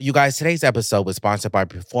You guys, today's episode was sponsored by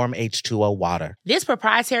Perform H2O Water. This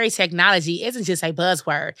proprietary technology isn't just a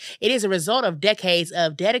buzzword. It is a result of decades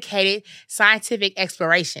of dedicated scientific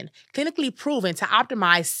exploration, clinically proven to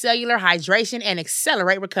optimize cellular hydration and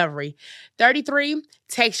accelerate recovery. 33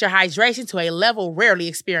 takes your hydration to a level rarely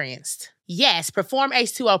experienced. Yes, Perform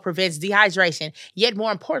H2O prevents dehydration, yet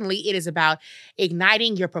more importantly, it is about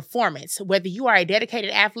igniting your performance. Whether you are a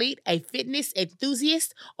dedicated athlete, a fitness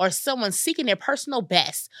enthusiast, or someone seeking their personal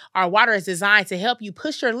best, our water is designed to help you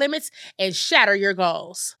push your limits and shatter your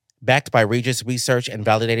goals. Backed by Regis research and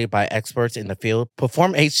validated by experts in the field,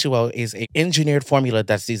 Perform H2O is an engineered formula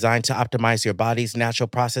that's designed to optimize your body's natural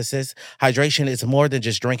processes. Hydration is more than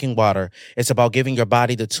just drinking water. It's about giving your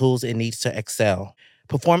body the tools it needs to excel.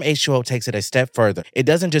 Perform H2O takes it a step further. It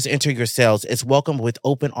doesn't just enter your cells, it's welcomed with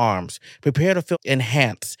open arms. Prepare to feel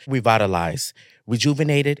enhanced, revitalized,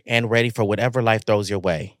 rejuvenated, and ready for whatever life throws your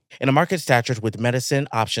way. In a market saturated with medicine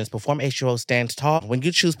options, Perform H2O stands tall. When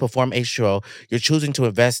you choose Perform H2O, you're choosing to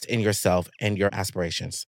invest in yourself and your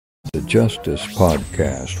aspirations. The Jst Us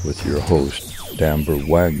Podcast with your hosts, Damber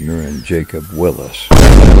Wagner and Jacob Willis.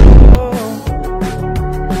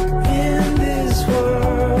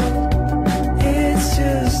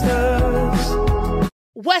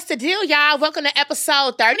 What's the deal, y'all? Welcome to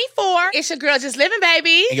episode 34. It's your girl, Just Living,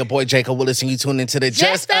 baby. And your boy, Jacob Willis, and you tune into the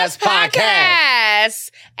Jst Us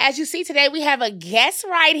Podcast. As you see today, we have a guest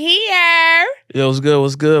right here. Yo, what's good?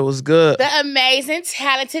 What's good? What's good? The amazing,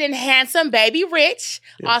 talented, and handsome Baby Rich,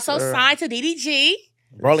 Yes, also sir. signed to DDG.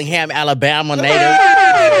 Rollingham, Alabama native.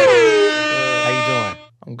 How you doing?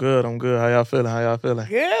 I'm good. How y'all feeling?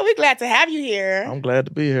 Good. We're glad to have you here. I'm glad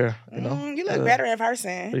to be here. You know, You look better in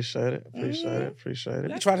person. Appreciate it.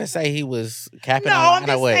 You trying to say he was capping No, on I'm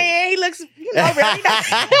just saying he looks, really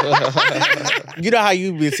nice. You know how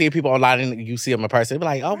you be seeing people online and you see them in person, they be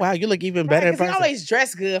like, oh, wow, you look even better in He person. always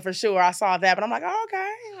dressed good for sure. I saw that, but I'm like, oh,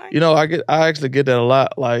 okay. Like, You know, I actually get that a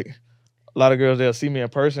lot. Like a lot of girls, they'll see me in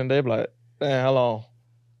person, they be like, "Man, how long?"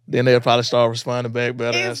 Then they'll probably start responding back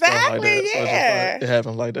better and stuff like that. Exactly, So it's just yeah. like, it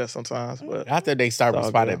happens like that sometimes. But After they start It's all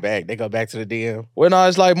responding good. back, they go back to the DM. well, no,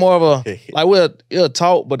 it's like more of a like it'll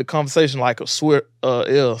talk, but the conversation like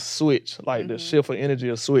it'll switch. Like the shift of energy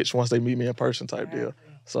will switch once they meet me in person type deal.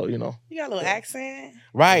 So you know. you got a little accent.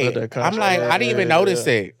 Right. That I'm like, I didn't even notice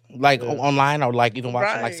it. Like Yeah. online or like even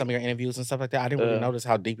watching like Right. some of your interviews and stuff like that. I didn't really Yeah. notice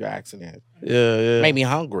how deep your accent is. Yeah. Made me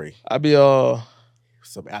hungry. I be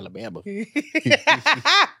Some Alabama.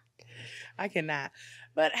 I cannot.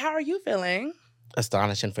 But how are you feeling?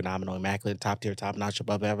 Astonishing, phenomenal, immaculate, top tier, top notch,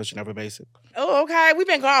 above average, never basic. Oh, okay. We've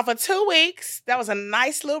been gone for 2 weeks. That was a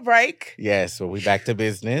nice little break. Yes, so we back to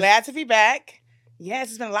business. Glad to be back. Yes,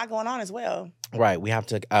 there's been a lot going on as well. Right, we have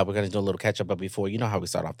to, we're going to do a little catch up, but before, you know how we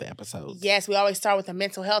start off the episodes. Yes, we always start with a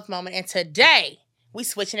mental health moment, and today we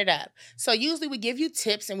switching it up. So usually we give you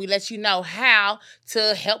tips and we let you know how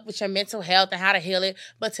to help with your mental health and how to heal it.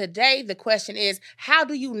 But today the question is, how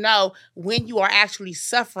do you know when you are actually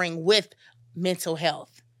suffering with mental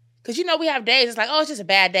health? Because you know we have days, it's like, oh, it's just a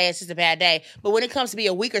bad day, it's just a bad day. But when it comes to be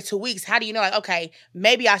a week or 2 weeks, how do you know, like, okay,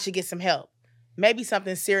 maybe I should get some help? Maybe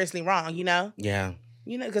something's seriously wrong, you know? Yeah.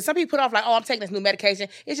 You know, because some people put off like, oh, I'm taking this new medication.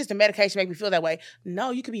 It's just the medication make me feel that way.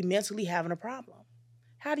 No, you could be mentally having a problem.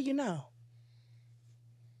 How do you know?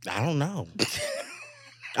 I don't know.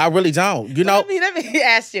 I really don't. You know, Let me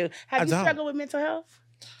ask you. I Have you don't. struggled with mental health?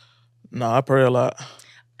 no, I pray a lot.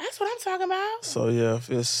 That's what I'm talking about. So yeah, if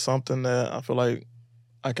it's something that I feel like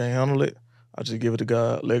I can't handle it, I just give it to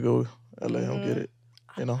God, let go, and let Him get it.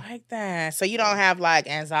 You know. I like that. So you don't have like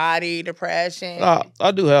anxiety, depression?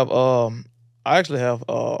 I do have. I actually have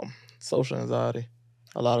social anxiety.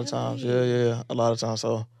 A lot of times, yeah, a lot of times.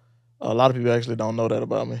 So a lot of people actually don't know that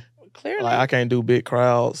about me. Clearly. Like I can't do big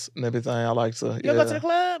crowds and everything. I like to. You'll go to the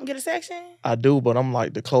club and get a section? I do, but I'm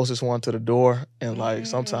like the closest one to the door, and like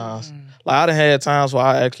sometimes, like I done had times where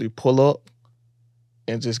I actually pull up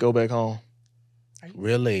and just go back home.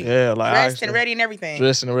 really. Yeah, like I Dressed and ready and everything.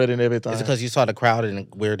 dressed and ready and everything. Is it because you saw the crowd and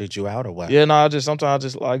it weirded you out or what? Yeah, no, I just sometimes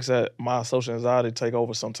just like I said, my social anxiety take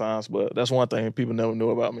over sometimes, but that's one thing people never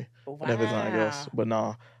knew about me and everything else. But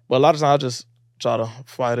nah, but a lot of times I just try to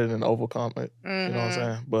fight it and overcome it. You know what I'm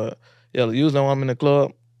saying? But yeah, usually when I'm in the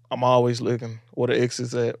club, I'm always looking where the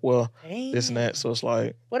exit's at. Well, this and that. So it's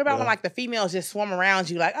like, What about yeah. when like the females just swarm around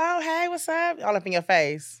you like, oh, hey, what's up? All up in your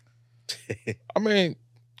face. I mean,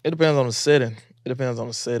 it depends on the setting. It depends on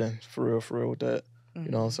the setting, for real with that. You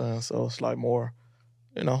know what I'm saying? So it's like more,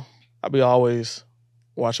 you know, I be always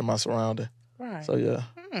watching my surrounding. Right. So yeah.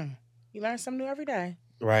 You learn something new every day.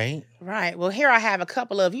 Right. Right. Well, here I have a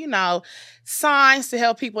couple of, signs to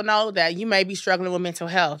help people know that you may be struggling with mental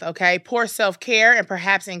health, okay? Poor self-care and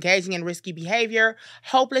perhaps engaging in risky behavior,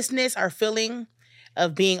 hopelessness or feeling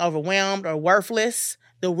of being overwhelmed or worthless,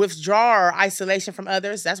 the withdrawal or isolation from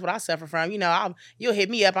others. That's what I suffer from. You'll hit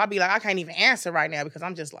me up. I'll be like, I can't even answer right now because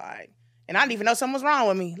I'm just like, and I didn't even know something was wrong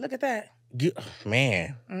with me. Look at that.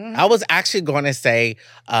 Man, Mm-hmm. I was actually going to say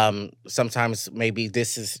sometimes maybe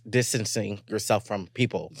this is distancing yourself from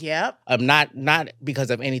people. Yep. Not because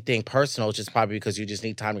of anything personal, just probably because you just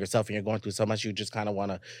need time to yourself and you're going through so much. You just kind of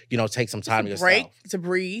want to, take some time to yourself. Break, to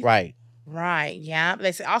breathe. Right. Right, yeah.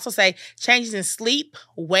 They also say changes in sleep,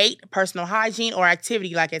 weight, personal hygiene, or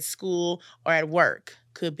activity like at school or at work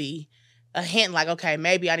could be a hint like, okay,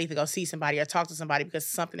 maybe I need to go see somebody or talk to somebody because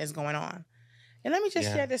something is going on. And let me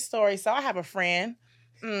just share this story. So I have a friend.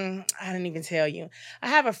 I didn't even tell you. I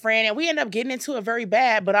have a friend, and we end up getting into it very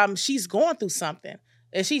bad, but she's going through something.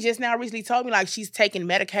 And she just now recently told me, like, she's taking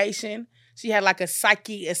medication. She had like a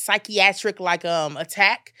psychiatric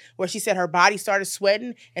attack where she said her body started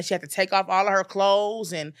sweating and she had to take off all of her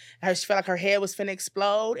clothes and she felt like her head was finna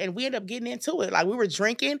explode. And we ended up getting into it. Like, we were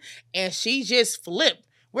drinking and she just flipped.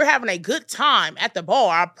 We're having a good time at the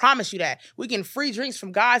bar. I promise you that. We getting free drinks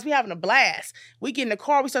from guys. We having a blast. We get in the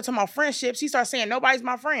car. We start talking about friendships. She starts saying, nobody's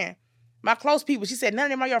my friend. My close people. She said, none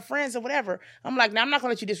of them are your friends or whatever. I'm like, no, I'm not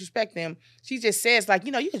going to let you disrespect them. She just says, like,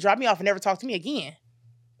 you can drop me off and never talk to me again.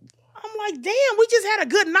 I'm like, damn, we just had a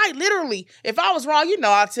good night, literally. If I was wrong,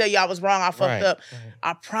 I'll tell you I was wrong. I fucked up. Right.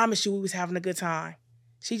 I promise you we was having a good time.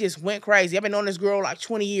 She just went crazy. I've been knowing this girl like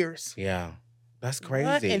 20 years. Yeah. That's crazy.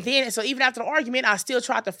 What? And then, so even after the argument, I still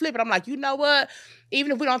tried to flip it. I'm like, you know what?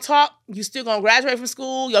 Even if we don't talk, you still going to graduate from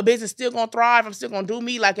school. Your business still going to thrive. I'm still going to do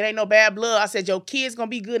me like it ain't no bad blood. I said, your kids going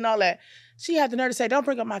to be good and all that. She had the nerve to say, don't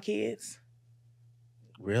bring up my kids.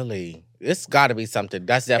 Really? It's got to be something.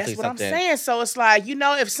 That's definitely something. That's what I'm saying. So it's like,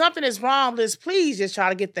 if something is wrong, please just try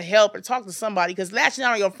to get the help or talk to somebody, because latching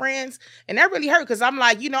out on your friends, and that really hurt, because I'm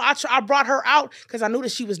like, I brought her out because I knew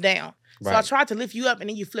that she was down. So I tried to lift you up and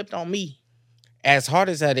then you flipped on me. As hard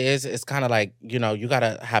as that is, it's kind of like, you got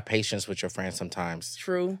to have patience with your friends sometimes.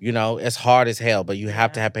 True. It's hard as hell, but you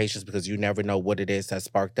have to have patience because you never know what it is that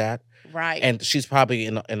sparked that. Right. And she's probably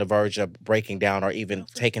in the verge of breaking down or even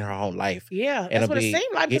taking her own life. Yeah, that's what it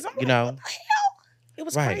seemed like. Because I'm like, what the hell? It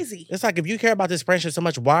was crazy. It's like, if you care about this friendship so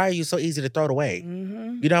much, why are you so easy to throw it away?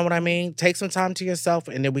 Mm-hmm. You know what I mean? Take some time to yourself,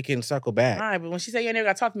 and then we can circle back. All right, but when she said, you never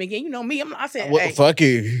got to talk to me again, me, I said, well, hey. Fuck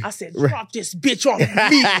you. I said, drop this bitch off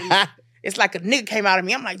immediately. It's like a nigga came out of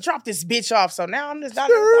me. I'm like, drop this bitch off. So now I'm just not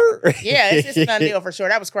Yeah, it's a done deal for sure.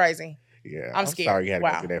 That was crazy. Yeah, I'm scared. Sorry you had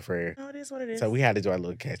to go through that, friend. No, it is what it is. So we had to do our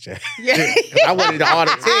little catch up. Yeah. I wanted all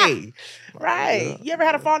the tea. Right. Yeah. You ever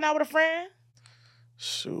had a falling out with a friend?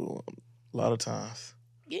 Shoot, a lot of times.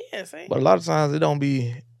 Yeah, see? But a lot of times it don't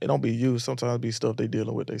be you. Sometimes it be stuff they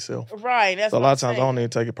dealing with themselves. Right. That's so a what lot I'm of times saying. I don't even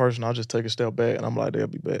take it personal. I just take a step back and I'm like, they'll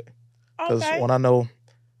be back. Because Okay. when I know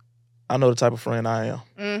the type of friend I am.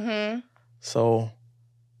 Mm-hmm. So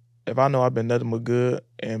if I know I've been nothing but good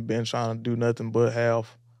and been trying to do nothing but have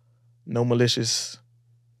no malicious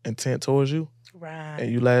intent towards you, right,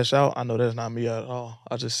 and you lash out, I know that's not me at all.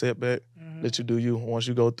 I just sit back, let you do you. Once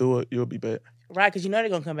you go through it, you'll be back. Right, because they're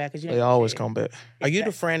going to come back. They always come back. Are you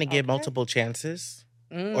the friend to give multiple chances?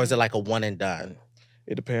 Or is it like a one and done?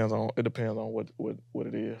 It depends on what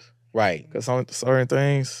it is. Right. Because certain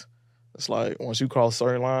things, it's like once you cross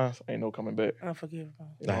certain lines, ain't no coming back. Unforgivable.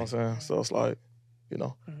 You know what I'm saying? So it's like,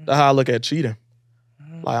 that's how I look at cheating.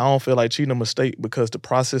 Like, I don't feel like cheating a mistake because the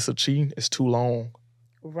process of cheating is too long.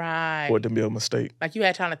 Right. For it to be a mistake. Like, you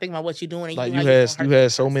had time to think about what you're doing. And like, you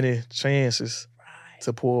had so many chances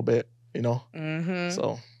to pull back, Mm-hmm.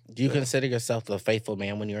 So. Do you consider yourself a faithful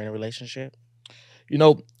man when you're in a relationship?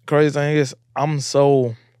 Crazy thing is, I'm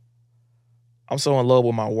so in love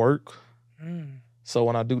with my work. So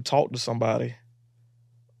when I do talk to somebody,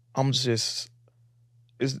 I'm just,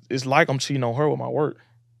 it's like I'm cheating on her with my work.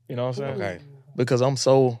 You know what I'm saying? Okay. Because I'm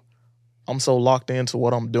so locked into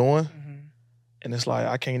what I'm doing. And it's like,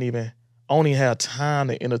 I only have time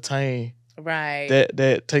to entertain. Right.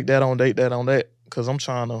 That take that on date, that on that. Because I'm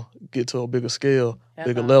trying to get to a bigger scale,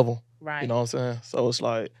 bigger level. Right. You know what I'm saying? So it's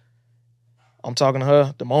like, I'm talking to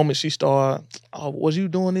her. The moment she start, was you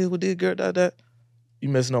doing this with this girl, that? You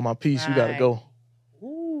messing up my peace. Right. You got to go.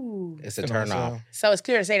 Ooh. It's a turn off. So it's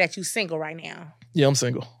clear to say that you single right now. Yeah, I'm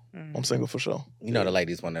single. I'm single for sure. You know the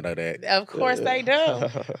ladies want to know that. Of course they do.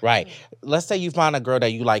 Right. Let's say you find a girl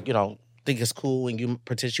that you like, think it's cool when you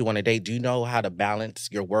potentially want to date, do you know how to balance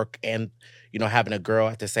your work and, having a girl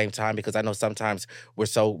at the same time? Because I know sometimes we're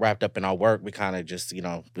so wrapped up in our work, we kind of just, be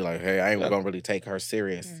like, hey, I ain't going to really take her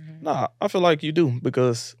serious. Mm-hmm. Nah, I feel like you do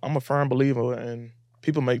because I'm a firm believer in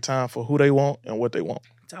people make time for who they want and what they want.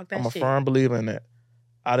 Talk that I'm a shit. firm believer in that.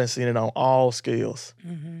 I done seen it on all scales.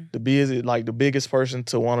 Mm-hmm. The biggest person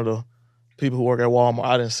to one of the people who work at Walmart,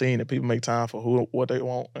 I done seen that people make time for what they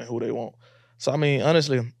want and who they want. So, I mean,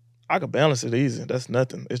 honestly, I could balance it easy. That's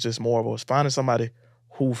nothing. It's just more of us finding somebody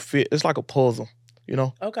who fit. It's like a puzzle,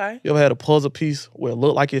 Okay. You ever had a puzzle piece where it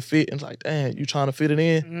looked like it fit and it's like, damn, you trying to fit it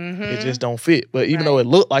in? Mm-hmm. It just don't fit. But even though it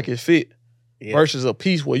looked like it fit versus a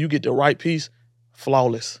piece where you get the right piece,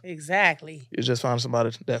 flawless. Exactly. You just find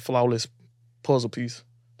somebody that flawless puzzle piece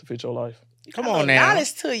to fit your life. Come on now.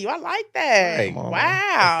 Honest to you. I like that. Right.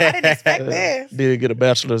 Wow. I didn't expect this. Did get a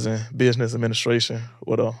bachelor's in business administration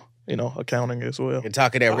with accounting as well. And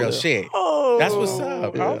talking that real shit. Oh. That's what's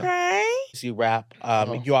up. Yeah. Okay. So you rap.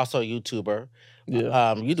 You also a YouTuber.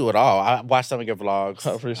 Yeah. You do it all. I watched some of your vlogs.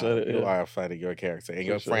 I appreciate it. You Yeah. are funny. You're a character. And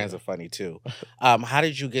your Appreciate friends it. are funny too. How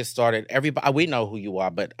did you get started? Everybody, we know who you are,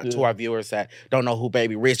 but to Yeah. our viewers that don't know who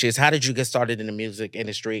Baby Rich is, how did you get started in the music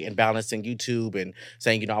industry and balancing YouTube and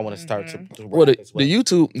saying, I want to start to rap Well, the as well?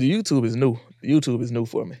 YouTube is new. The YouTube is new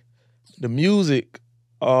for me. The music,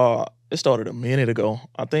 it started a minute ago.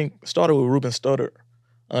 I think it started with Ruben Studdard.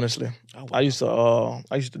 Honestly, Oh, wow.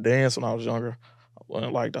 I used to dance when I was younger. When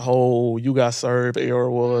like the whole "You Got Served" era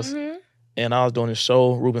was, Mm-hmm. and I was doing this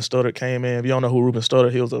show. Ruben Studdard came in. If you don't know who Ruben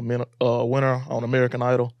Studdard, he was a winner on American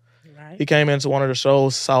Idol. Right. He came into one of the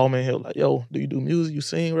shows, saw me, he was like, "Yo, do you do music? You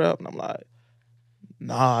sing, rap?" And I'm like,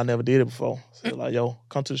 "Nah, I never did it before." So he's like, "Yo,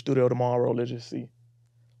 come to the studio tomorrow. Let's just see."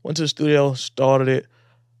 Went to the studio, started it.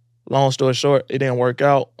 Long story short, it didn't work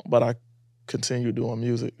out, but I continued doing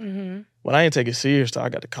music. Mm-hmm. But I didn't take it serious till I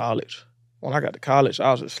got to college. When I got to college,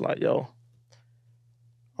 I was just like, "Yo,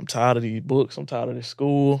 I'm tired of these books. I'm tired of this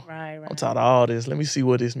school. Right. I'm tired of all this. Let me see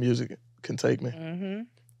where this music can take me." Mm-hmm.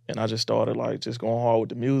 And I just started just going hard with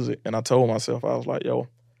the music. And I told myself, I was like, "Yo,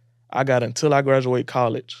 I got until I graduate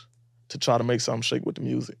college to try to make something shake with the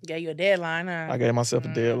music." Gave you a deadline, huh? I gave myself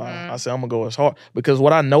a deadline. Mhm. I said, I'm going to go as hard. Because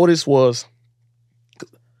what I noticed was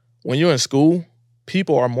when you're in school,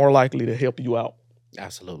 people are more likely to help you out.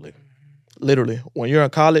 Absolutely. Literally. When you're in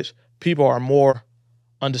college, people are more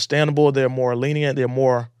understandable. They're more lenient. They're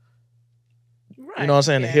more, Right. you know what I'm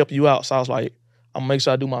saying, to Yeah. help you out. So I was like, I'm going to make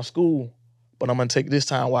sure I do my school, but I'm going to take this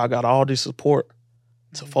time where I got all this support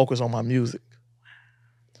to focus on my music.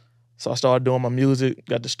 So I started doing my music,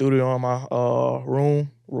 got the studio in my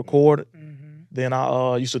room, recorded. Mm-hmm. Then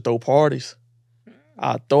I used to throw parties.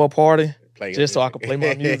 I'd throw a party Play just so I could play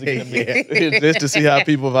my music in the mix, just to see how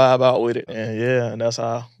people vibe out with it. And that's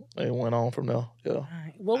how it went on from there. Yeah.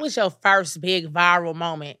 Right. What was your first big viral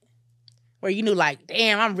moment where you knew, like,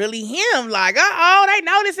 damn, I'm really him? Like, they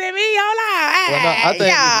noticing me. Well, no, I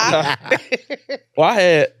think well, I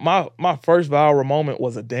had my first viral moment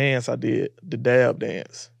was a dance I did, the dab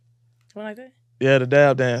dance. What like that? Yeah, the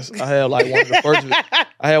dab dance. I had like one of the first.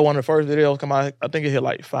 I had one of the first videos come out. I think it hit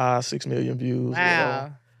like 5-6 million views.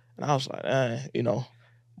 Wow. And I was like,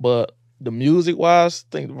 But the music wise,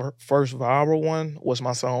 I think the first viral one was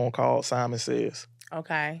my song called Simon Says.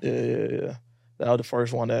 Okay. Yeah. That was the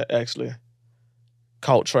first one that actually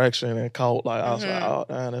caught traction and caught I was like, oh,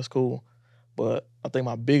 man, that's cool. But I think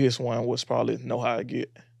my biggest one was probably Know How I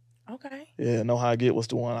Get. Okay. Yeah, Know How I Get was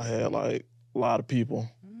the one I had like a lot of people.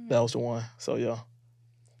 That was the one. So yeah.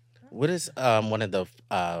 What is one of the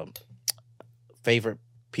favorite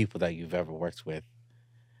people that you've ever worked with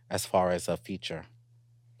as far as a feature?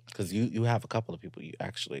 Because you have a couple of people, you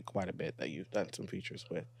actually quite a bit that you've done some features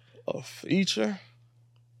with. A feature?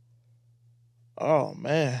 Oh,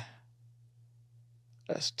 man.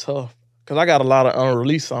 That's tough. Because I got a lot of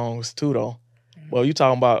unreleased songs, too, though. Well, you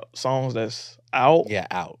talking about songs that's out? Yeah,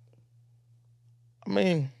 out. I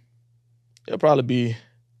mean, it'll probably be,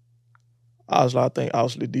 I think,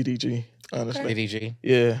 obviously, DDG, honestly. DDG?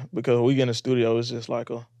 Yeah, because when we get in the studio, it's just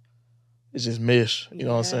it's just mesh. You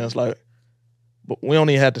know what I'm saying? It's like, but we don't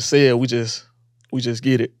even have to say it. We just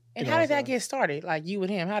get it. And You how know did what that I'm get started? Like you with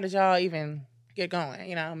him? How did y'all even get going?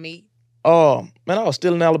 Meet? Man, I was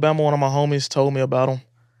still in Alabama. One of my homies told me about him.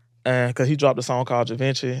 And because he dropped a song called Da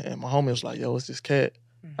Vinci. And my homie was like, yo, it's this cat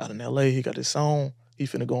out in L.A. He got this song. He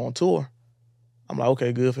finna go on tour. I'm like,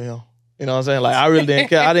 okay, good for him. You know what I'm saying? Like, I really didn't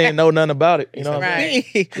care. I didn't know nothing about it. You know what I'm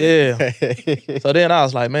saying? Yeah. So then I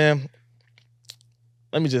was like, man,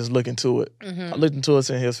 let me just look into it. I looked into it,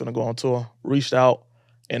 saying he was finna go on tour. Reached out.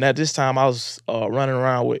 And at this time, I was running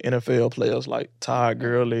around with NFL players like Todd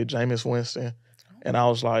Gurley, Jameis Winston. And I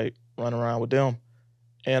was like, running around with them.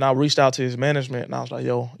 And I reached out to his management, and I was like,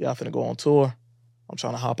 yo, y'all finna go on tour. I'm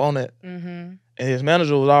trying to hop on that. Mm-hmm. And his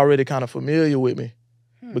manager was already kind of familiar with me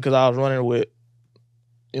because I was running with,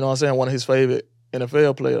 you know what I'm saying, one of his favorite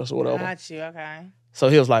NFL players or whatever. Got you, okay. So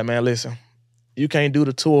he was like, man, listen, you can't do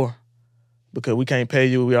the tour because we can't pay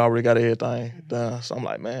you. We already got everything done. So I'm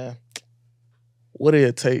like, man, what did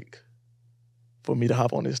it take for me to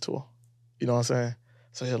hop on this tour? You know what I'm saying?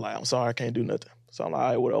 So he was like, I'm sorry, I can't do nothing. So I'm like, all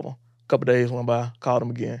right, whatever. A couple days went by, called him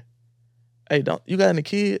again. Hey, you got any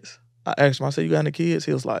kids? I asked him, I said, you got any kids?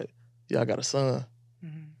 He was like, yeah, I got a son.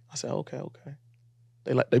 Mm-hmm. I said, okay.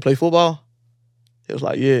 They play football? He was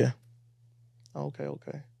like, yeah. Okay.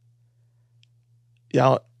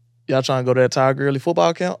 Y'all trying to go to that Tiger Gurley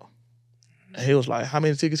football camp? And he was like, how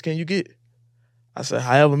many tickets can you get? I said,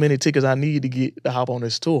 however many tickets I need to get to hop on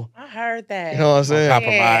this tour. I heard that. You know what I'm saying?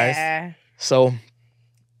 Compromise. Yeah. So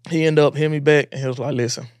he ended up hitting me back, and he was like,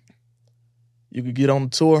 listen, you could get on the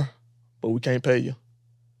tour, but we can't pay you.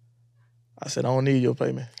 I said, I don't need your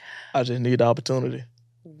payment. I just need the opportunity.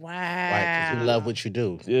 Wow. Right, because you love what you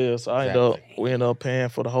do. Yeah, so we ended up paying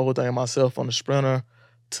for the whole thing myself, from the Sprinter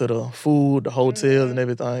to the food, the hotels, and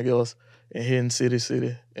everything else, and hitting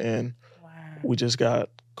city. And we just got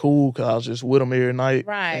cool because I was just with them every night.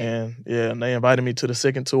 Right. And and they invited me to the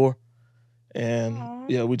second tour. And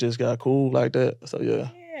we just got cool like that. So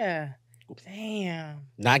Yeah. Damn.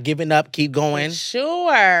 Not giving up, keep going. Sure.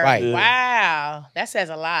 Right. Yeah. Wow. That says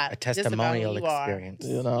a lot. A just about testimonial who you are.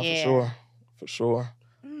 experience. For sure.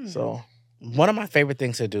 So one of my favorite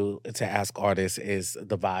things to do to ask artists is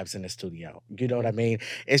the vibes in the studio. You know what I mean?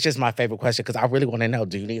 It's just my favorite question because I really want to know,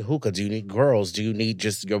 do you need hookah? Do you need girls? Do you need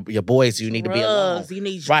just your boys? Do you need to be alone? Drugs. You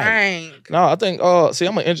need Right. drink. no, I think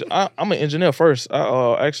I'm an engineer first.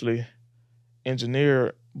 I actually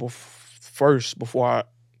engineered first before I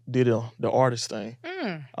did the artist thing.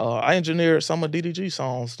 I engineered some of DDG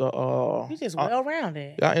songs. You just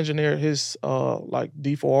well-rounded. I engineered his like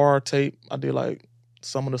D4R tape. I did like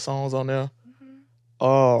some of the songs on there.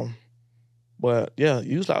 But yeah,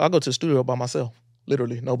 usually I go to the studio by myself.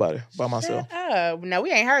 Literally nobody, by myself. Oh, no,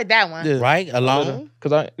 we ain't heard that one. Yeah. Right? Alone?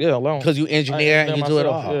 Alone. Because you engineer and you do it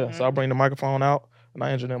all. Yeah, so I bring the microphone out and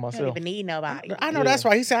I engineer You don't myself. even need nobody. I know that's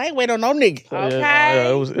right. He said, I ain't waiting on no nigga. So, Okay.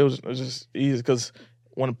 it was just easy because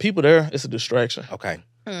when the people there, it's a distraction. Okay.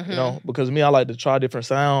 You know, because me, I like to try different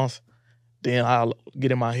sounds. Then I'll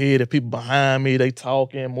get in my head. If people behind me, they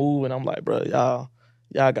talking, moving, I'm like, bro, y'all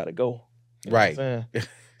gotta go. You know what I'm saying?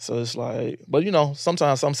 So it's like, but you know,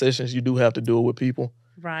 sometimes some sessions you do have to do it with people.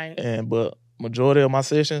 Right. But majority of my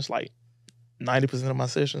sessions, like 90% of my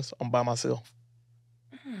sessions, I'm by myself.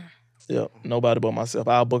 Yeah, nobody but myself.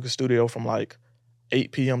 I'll book a studio from like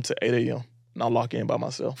 8 p.m. to 8 a.m. and I'll lock in by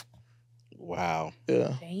myself. Wow.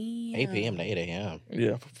 Yeah. Damn. 8 p.m. to 8 a.m.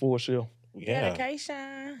 Yeah, for full shift. Yeah.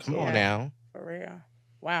 Dedication. Come on now. For real.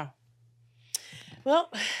 Wow.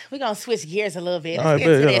 Well, we're going to switch gears a little bit. All right, Let's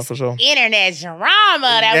get into this for sure. internet drama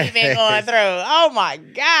that we've been going through. Oh, my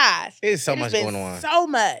gosh. There's so much been going on. So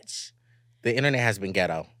much. The internet has been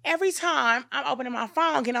ghetto. Every time I'm opening my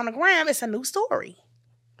phone, getting on the gram, it's a new story.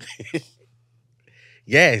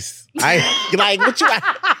 Yes. I like what you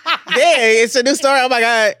yeah, it's a new story. Oh my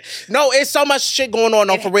God. No, it's so much shit going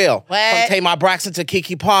on for real. What? From Tamar Braxton to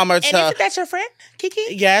Keke Palmer And to isn't that your friend,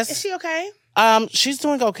 Kiki? Yes. Is she okay? She's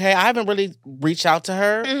doing okay. I haven't really reached out to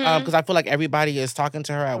her because I feel like everybody is talking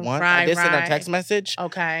to her at once. I did send her a text message.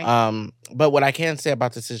 Okay. But what I can say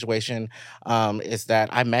about the situation is that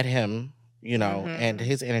I met him, you know, and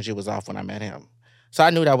his energy was off when I met him. So I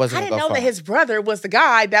knew that wasn't I going to didn't go know far. that his brother was the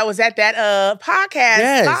guy that was at that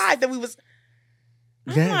podcast live that we was.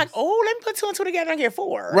 I'm like, oh, let me put two and two together and get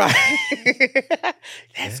four. Right.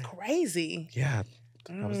 That's crazy. Yeah.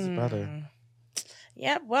 That was his brother.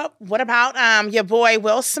 Yeah. Well, what about your boy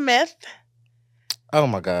Will Smith? Oh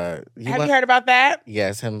my God. Have you heard about that?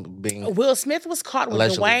 Yes, him being Will Smith was caught with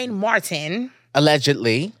Allegedly. Dwayne Martin,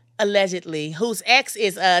 allegedly. whose ex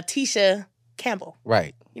is Tisha Campbell.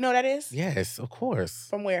 Right. You know what that is? Yes, of course.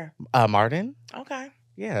 From where? Martin? Okay.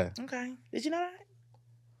 Yeah. Okay. Did you know that?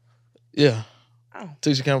 Yeah. Oh.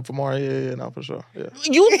 Tisha Campbell from Mario, yeah, no, for sure. Yeah.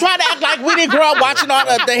 You try to act like we didn't grow up watching all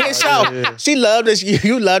the hit show. Yeah. She loved this.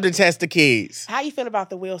 You love to test the kids. How you feel about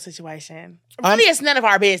the Will situation? Really, it's none of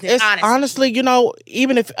our business, It's honestly, you know,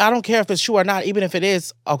 even if I don't care if it's true or not, even if it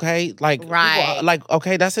is, okay, like, Right. like,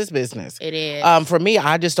 okay, that's his business. It is. For me,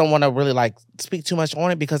 I just don't want to really like speak too much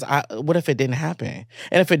on it because what if it didn't happen?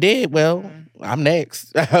 And if it did, well, I'm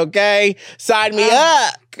next. Okay, sign me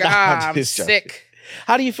up. God, I'm just joking. sick.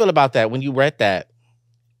 How do you feel about that when you read that?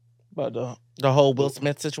 But The whole Will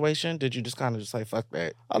Smith situation? Did you just kind of just like, fuck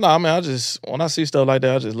that? I know. I mean, when I see stuff like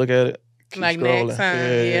that, I just look at it. Keep Like scrolling. next time. Yeah,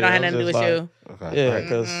 it don't have nothing to do with you. Okay. Yeah, right.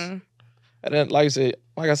 because and then like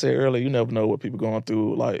I said earlier, you never know what people going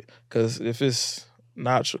through. Like, because if it's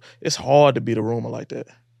not true, it's hard to beat a rumor like that.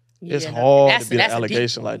 It's hard to beat an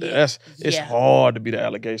allegation like that. It's hard to beat an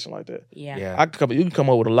allegation like that. Yeah. You can come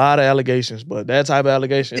up with a lot of allegations, but that type of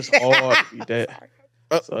allegation, it's hard to beat that.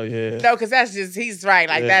 So yeah. No, because that's just, he's right.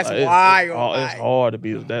 Like, Yeah, that's like, wild. It's hard to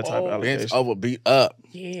beat that type of allegation. It's over, beat up.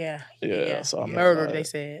 Yeah. So I mean, murder, like, they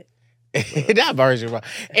said. That version, bro.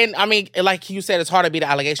 And I mean, like you said, it's hard to beat an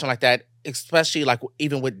allegation like that, especially like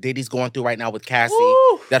even with Diddy's going through right now with Cassie,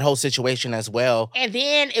 that whole situation as well. And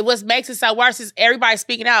then what makes it so worse is everybody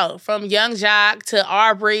speaking out, from Young Jock to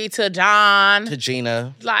Aubrey to Don to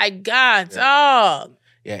Gina. Like, God, dog.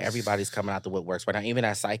 Yeah, everybody's coming out the woodworks right now. Even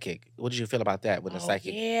that psychic. What did you feel about that with the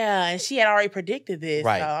psychic? Yeah, and she had already predicted this.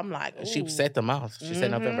 Right. So I'm like, ooh. She set them off. She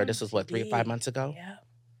said November. This was what, 3 or 5 months ago? Yeah.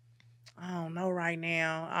 I don't know right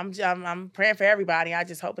now. I'm praying for everybody. I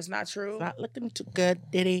just hope it's not true. It's not looking too good,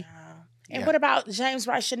 Diddy. And what about James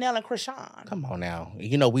Rice, Chanel, and Krishan? Come on now.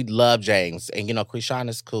 You know, we love James. And, you know, Krishan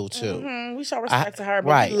is cool, too. We show respect to her,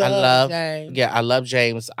 but right. we love James. Yeah, I love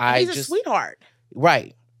James. He's a sweetheart.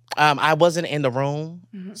 Right. I wasn't in the room,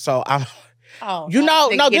 so I'm... Oh, this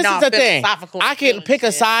is the thing. I can pick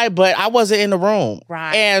a side, but I wasn't in the room.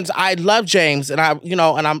 Right. And I love James,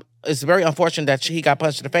 and it's very unfortunate that he got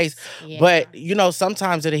punched in the face. Yeah. But, you know,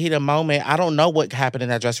 sometimes in the heat of the moment, I don't know what happened in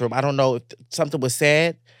that dressing room. I don't know if something was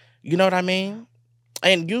said. You know what I mean?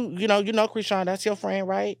 And you know, Krishan, that's your friend,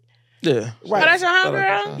 right? Yeah. Right. Oh, that's your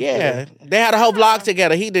homegirl? Yeah. They had a whole vlog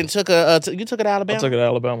together. He then took you took it to Alabama? I took it to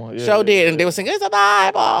Alabama, yeah. Sure did. And they were singing, it's a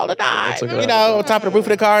Bible all the time. You know, on top of the roof of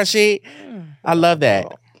the car and shit. I love that.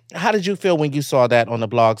 How did you feel when you saw that on the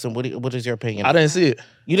blogs? And what is your opinion? I didn't see it.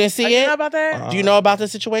 You didn't see it? You know about that? Do you know about the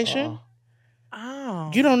situation?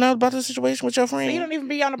 Oh. You don't know about the situation with your friend? So you don't even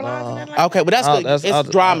be on the blogs and nothing like okay, but that's good. It's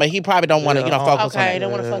drama. He probably don't want to, focus on it. Okay,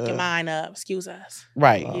 don't want to fuck your mind up. Excuse us.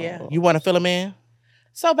 Right. Yeah. You want to fill him in?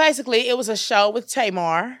 So basically, it was a show with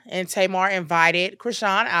Tamar, and Tamar invited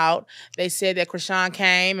Krishan out. They said that Krishan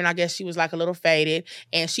came, and I guess she was like a little faded,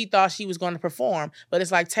 and she thought she was going to perform. But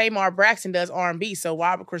it's like Tamar Braxton does R&B, so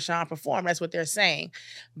why would Krishan perform? That's what they're saying.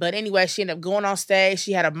 But anyway, she ended up going on stage.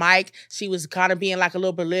 She had a mic. She was kind of being like a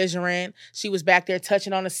little belligerent. She was back there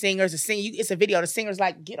touching on the singers. It's a video. The singer's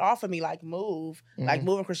like, get off of me, like move. Like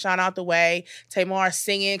moving Krishan out the way. Tamar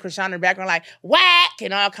singing, Krishan in the background like, whack,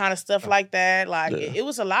 and all kind of stuff like that. Like, it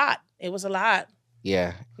was a lot. It was a lot.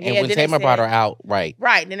 Yeah. And when Tamar brought her out, right.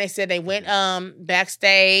 Right. Then they said they went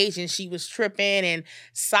backstage and she was tripping and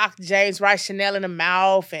socked James Rice Chanel in the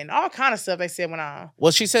mouth and all kind of stuff they said went on.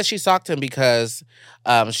 Well, she said she socked him because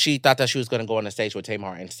she thought that she was going to go on the stage with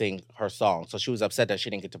Tamar and sing her song. So she was upset that she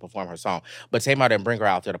didn't get to perform her song. But Tamar didn't bring her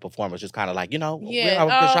out there to perform. It was just kind of like,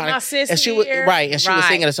 my sis and she was right, and she was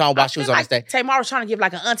singing a song while she was on the stage. Tamar was trying to give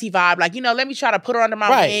like an auntie vibe, like, let me try to put her under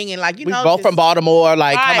my wing and like, we both from Baltimore,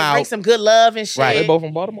 like come out. Bring some good love and shit. Right. They both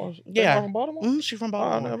from Baltimore? Yeah. From Baltimore? She's from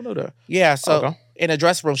Baltimore. I never knew that. Yeah, so in the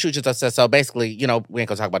dressing room, she was just upset. So basically, we ain't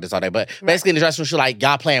gonna talk about this all day, but basically in the dressing room, she was like,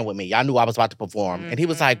 y'all playing with me. Y'all knew I was about to perform. And he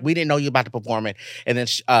was like, we didn't know you were about to perform it. And then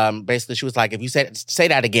basically she was like, if you say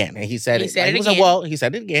that again. And he said it. Said it was again. like, well, he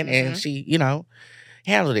said it again. And she,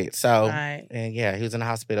 handled it. So, and yeah, he was in the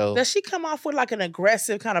hospital. Does she come off with like an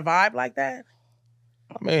aggressive kind of vibe like that?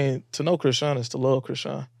 I mean, to know Krishan is to love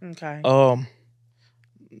Krishan. Okay.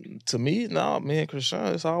 To me, me and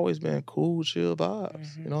Krishan, it's always been cool, chill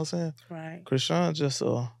vibes. You know what I'm saying? Right.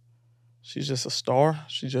 Krishan she's just a star.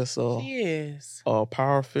 She is a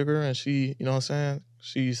power figure, and she, you know what I'm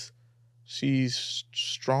saying? She's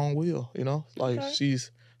strong will, like she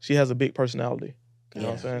has a big personality. You know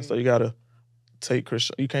what I'm saying? So you gotta take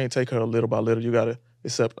Krishan. You can't take her little by little. You gotta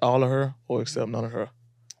accept all of her or accept none of her.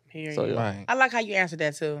 Period. So, right. I like how you answered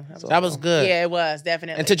that too. That was good. Yeah, it was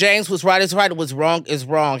definitely. And to James, what's right is right. What's wrong is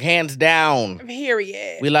wrong, hands down.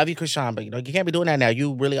 Period. We love you, Krishan, but you can't be doing that now.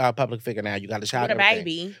 You really are a public figure now. You got a child. With a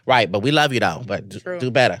baby. Right, but we love you though. But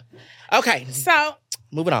do better. Okay. So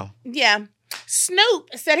moving on. Yeah. Snoop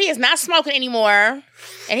said he is not smoking anymore,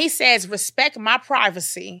 and he says, "Respect my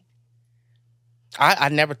privacy." I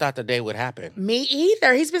never thought the day would happen. Me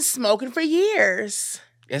either. He's been smoking for years.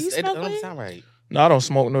 It don't sound right. No, I don't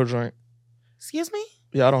smoke nor drink. Excuse me?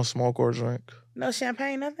 Yeah, I don't smoke or drink. No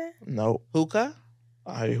champagne, nothing? Nope. Hookah?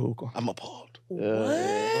 I hate hookah. I'm appalled. Yeah.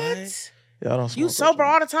 What? Yeah, I don't smoke. You sober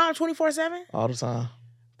all the time, 24/7? All the time.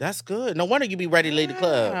 That's good. No wonder you be ready to leave the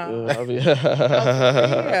club.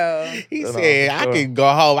 Yeah, he said, I can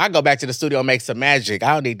go home. I go back to the studio and make some magic.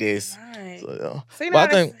 I don't need this. Right. So, yeah. So,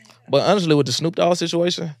 but But honestly, with the Snoop Dogg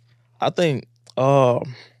situation, I think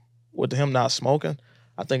with him not smoking,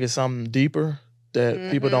 I think it's something deeper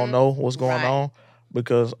that people don't know what's going on,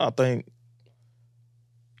 because I think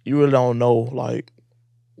you really don't know like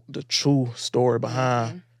the true story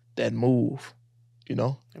behind that move, you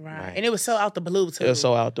know? Right. And it was so out the blue too. It was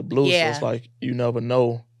so out the blue, so it's like you never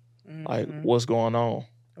know like what's going on.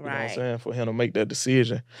 You know what I'm saying? For him to make that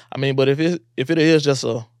decision. I mean, but if it is just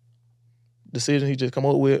a decision he just come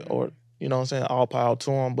up with, or you know what I'm saying, all power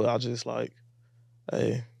to him. But I just like,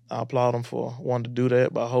 hey, I applaud him for wanting to do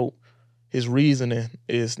that. But I hope his reasoning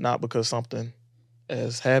is not because something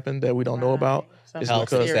has happened that we don't know about. It's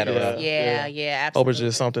because yeah, absolutely. Hope it's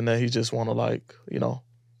just something that he just want to like, you know,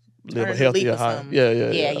 live a healthier life. Yeah,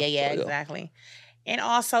 exactly. And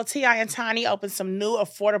also, T.I. and Tiny opened some new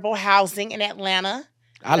affordable housing in Atlanta.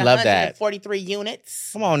 I love that. 143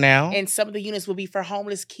 units. Come on now. And some of the units will be for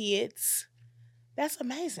homeless kids. That's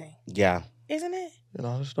amazing. Yeah. Isn't it? You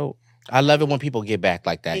know, it's dope. I love it when people get back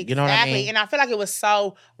like that. Exactly. You know what I mean? And I feel like it was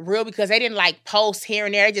so real because they didn't like post here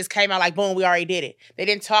and there. They just came out like, boom, we already did it. They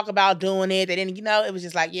didn't talk about doing it. They didn't, you know, it was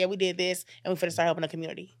just like, yeah, we did this and we finna start helping the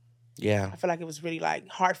community. Yeah. I feel like it was really like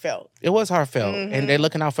heartfelt. It was heartfelt. And they're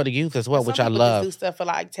looking out for the youth as well, which I love. Just do stuff for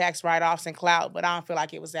like tax write-offs and clout, but I don't feel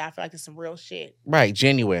like it was that. I feel like it's some real shit. Right,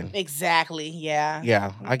 genuine. Exactly, yeah.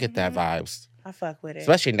 Yeah, I get that vibes. I fuck with it.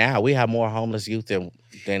 Especially now, we have more homeless youth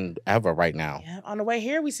than ever right now. Yeah. On the way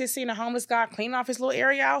here, we seen a homeless guy clean off his little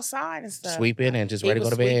area outside and stuff. Sweeping and just ready to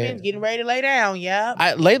go to bed. Getting ready to lay down,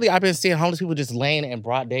 yeah. Lately, I've been seeing homeless people just laying in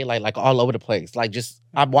broad daylight, like all over the place. Like just,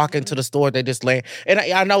 I walk into the store, they just lay. And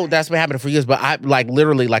I know that's been happening for years, but I like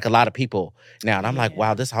literally like a lot of people now. And I'm like,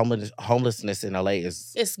 wow, this homelessness in LA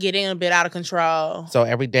is... It's getting a bit out of control. So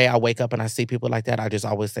every day I wake up and I see people like that, I just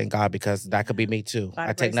always thank God because that could be me too.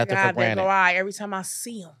 I take nothing for granted. Every time I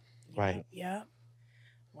see them. Right. Yep.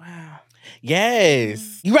 Wow.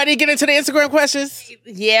 Yes. You ready to get into the Instagram questions?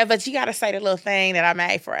 Yeah, but you got to say the little thing that I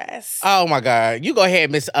made for us. Oh, my God. You go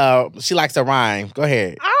ahead, Miss. She likes to rhyme. Go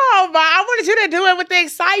ahead. Oh, my. I wanted you to do it with the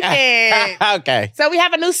excitement. Okay. So we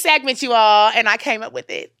have a new segment, you all, and I came up with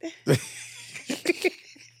it.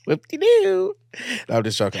 Whoop-de-doo. No, I'm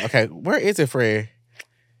just joking. Okay. Where is it, Fred?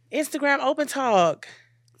 Instagram Open Talk.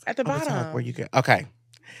 At the bottom. Talk, where you get. Okay.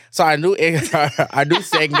 So our new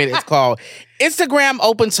segment is called Instagram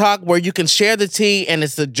Open Talk, where you can share the tea and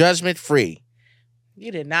it's judgment free.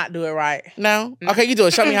 You did not do it right. No? Okay, you do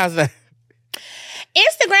it. Show me how's that.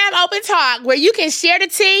 Instagram Open Talk, where you can share the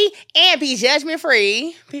tea and be judgment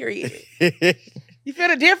free. Period. You feel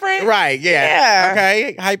the difference? Right, yeah.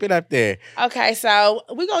 Okay, hype it up there. Okay, so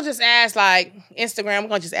we're going to just ask, like, Instagram, we're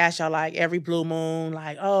going to just ask y'all, like, every blue moon,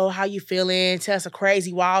 like, oh, how you feeling? Tell us a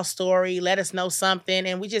crazy, wild story. Let us know something.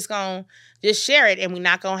 And we just going to just share it. And we're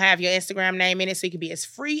not going to have your Instagram name in it, so you can be as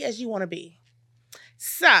free as you want to be.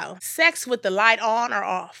 So, sex with the light on or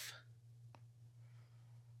off?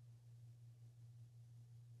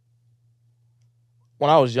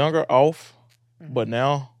 When I was younger, off. But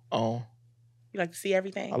now, on. You like to see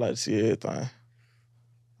everything? I like to see everything.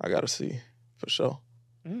 I gotta see for sure.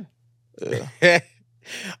 Yeah.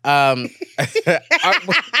 I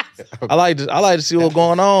like to see what's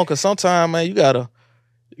going on, because sometimes, man, you gotta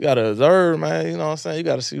observe, man. You know what I'm saying? You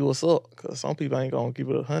gotta see what's up, because some people ain't gonna keep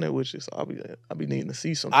it 100 with you. So I be needing to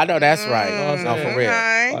see something. I know that's right. You know what I'm saying? For real.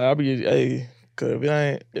 Okay. Like, I be, hey, cause if it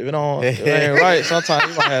ain't right, sometimes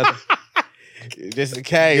you might have to. Just in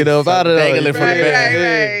case. Get up out of there. Dangling from the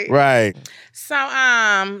bed. Right.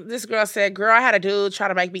 So, this girl said, girl, I had a dude try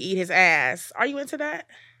to make me eat his ass. Are you into that?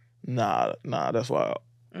 Nah, that's wild.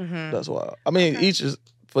 That's wild. I mean, each is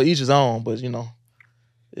his own, but you know,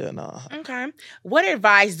 yeah, nah. Okay. What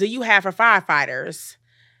advice do you have for firefighters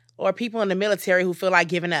or people in the military who feel like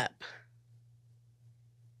giving up?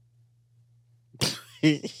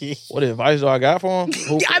 What advice do I got for him?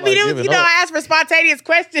 I mean, I asked for spontaneous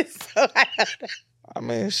questions. So I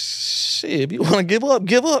mean, shit, if you want to give up,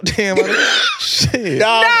 damn. Shit.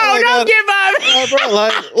 No, don't give up. Bro,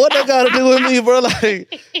 like, what that got to do with me, bro?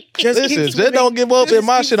 Like, just don't give up and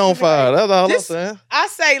my shit on fire. That's all I'm saying. I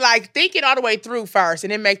say, like, think it all the way through first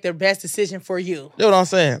and then make the best decision for you. You know what I'm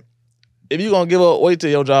saying? If you gonna give up, wait till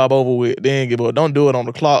your job over with, then give up. Don't do it on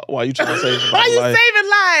the clock while you trying to save somebody's life. Why you life. saving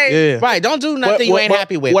life? Yeah. Right, don't do nothing you ain't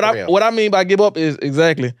happy with. What I mean by give up is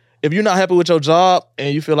exactly, if you're not happy with your job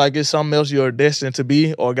and you feel like it's something else you're destined to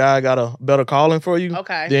be, or God got a better calling for you,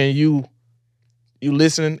 then you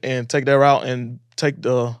listen and take that route and take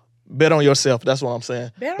the bet on yourself. That's what I'm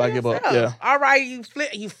saying. Bet by on give yourself. up. Yeah. All right,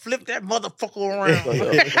 you flip that motherfucker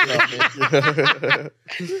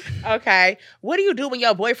around. Okay. What do you do when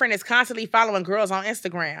your boyfriend is constantly following girls on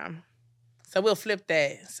Instagram? So we'll flip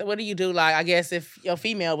that. So what do you do? Like, I guess if your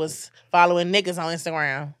female was following niggas on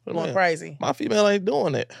Instagram, going crazy. My female ain't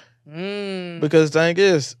doing it. Because the thing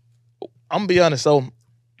is, I'm gonna be honest. So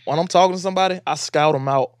when I'm talking to somebody, I scout them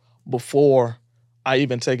out before I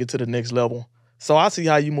even take it to the next level. So I see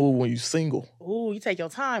how you move when you single. Ooh, you take your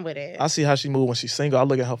time with it. I see how she move when she's single. I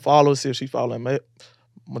look at her followers, see if she following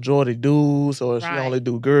majority dudes or if she only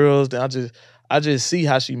do girls. Then I just see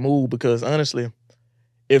how she move because honestly,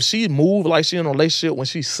 if she move like she in a relationship when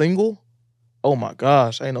she's single, oh my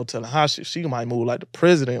gosh, ain't no telling how she might move like the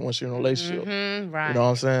president when she's in a relationship. Right. You know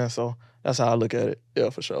what I'm saying? So that's how I look at it. Yeah,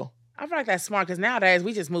 for sure. I feel like that's smart because nowadays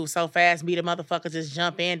we just move so fast, meet a motherfucker, just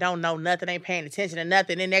jump in, don't know nothing, ain't paying attention to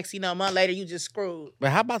nothing. Then next, a month later, you just screwed.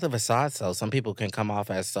 But how about the facade? So some people can come off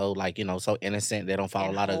as so so innocent. They don't follow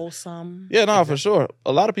a lot of wholesome. Yeah, no, for sure.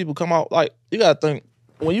 A lot of people come out like you gotta think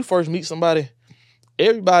when you first meet somebody,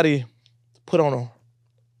 everybody put on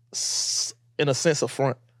in a sense of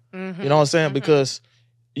front. You know what I'm saying? Because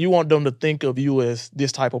you want them to think of you as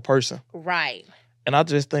this type of person. Right. And I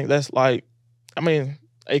just think that's like,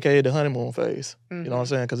 AKA the honeymoon phase. You know what I'm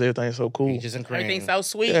saying? Because everything's so cool. peaches and cream. Everything's so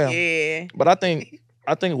sweet. Yeah. But I think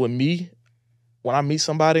with me, when I meet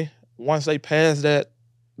somebody, once they pass that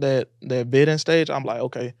bidding stage, I'm like,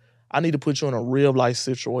 okay, I need to put you in a real life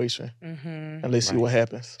situation and let's see what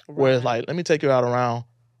happens. Whereas like, let me take you out around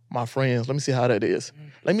my friends. Let me see how that is.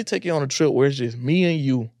 Let me take you on a trip where it's just me and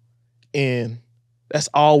you and that's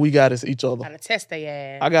all we got is each other. Gotta test they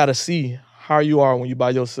ass. I gotta see how you are when you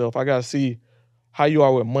by yourself. I gotta see how you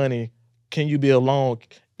are with money. Can you be alone?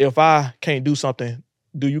 If I can't do something,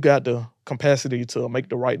 do you got the capacity to make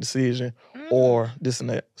the right decision or this and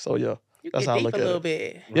that? So yeah, that's how I look at it. A little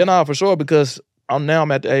bit. Yeah, no, for sure. Because I'm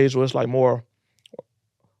at the age where it's like more.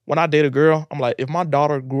 When I date a girl, I'm like, if my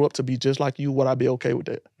daughter grew up to be just like you, would I be okay with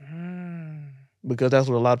that? Because that's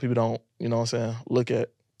what a lot of people don't, you know what I'm saying, look at.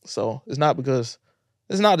 So it's not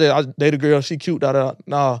that I date a girl, she cute, Nah,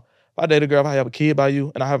 if I date a girl, if I have a kid by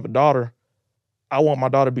you and I have a daughter, I want my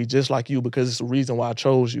daughter to be just like you because it's the reason why I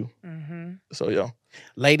chose you. So yeah.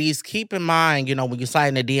 Ladies, keep in mind, when you slide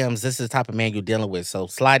in the DMs, this is the type of man you're dealing with. So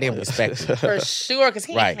slide in respectfully. For sure, because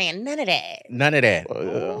he ain't playing none of that. None of that.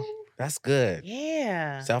 Yeah. That's good.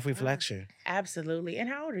 Yeah. Self-reflection. Absolutely. And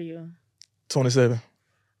how old are you? 27.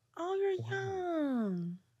 Oh, you're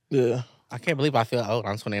young. Yeah. I can't believe I feel old.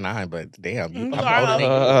 I'm 29, but damn, You I'm are older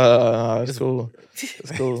than you. It's cool.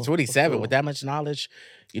 It's cool. 27 cool. with that much knowledge,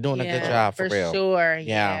 you're doing a good job for real. Sure.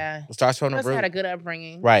 Yeah. It starts from the Must root. had a good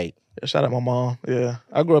upbringing. Right. Yeah, shout out my mom. Yeah.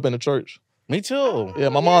 I grew up in the church. Me too. Yeah,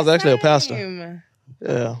 my mom's actually a pastor.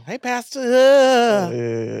 Yeah. Hey, Pastor.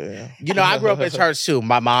 Yeah. I grew up in church too.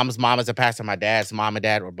 My mom's mom is a pastor. My dad's mom and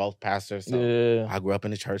dad were both pastors. So I grew up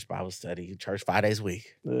in the church Bible study, church 5 days a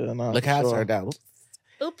week. Yeah, nah, look how it turned out.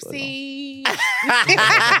 Oopsie.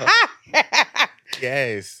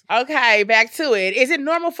 Yes. Okay, back to it. Is it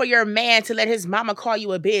normal for your man to let his mama call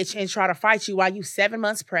you a bitch and try to fight you while you 7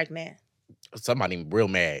 months pregnant? Somebody real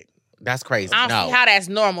mad. That's crazy. I don't see how that's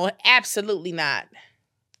normal. Absolutely not.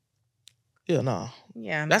 Yeah, no.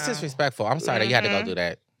 Yeah, that's disrespectful. I'm sorry that you had to go do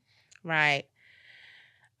that. Right.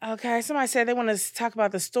 Okay, somebody said they want to talk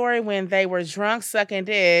about the story when they were drunk sucking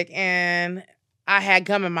dick and I had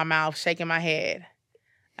gum in my mouth shaking my head.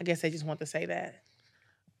 I guess they just want to say that.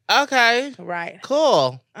 Okay. Right.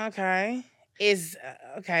 Cool. Okay. This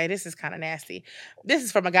is kind of nasty. This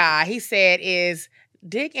is from a guy. He said, is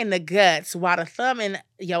dick in the guts while the thumb in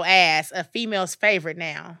your ass a female's favorite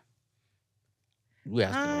now? You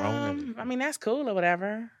asking the wrong one. That's cool or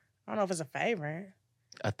whatever. I don't know if it's a favorite.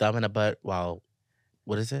 A thumb in the butt while,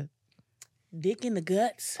 what is it? Dick in the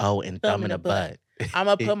guts. Oh, and thumb in the butt. I'm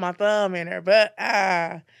going to put my thumb in her butt.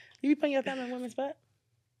 You be putting your thumb in women's butt?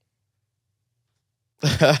 You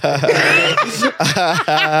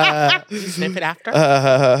sniff it after?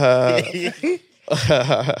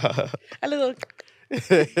 A little.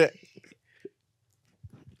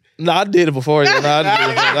 No, I did it before.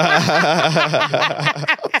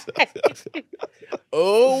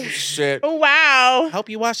 Oh, shit. Oh, wow. Hope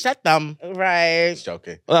you wash that thumb. Right. Just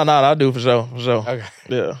joking. No, I do for sure. Okay.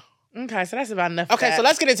 Yeah. Okay, so that's about enough. Okay, so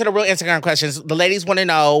let's get into the real Instagram questions. The ladies want to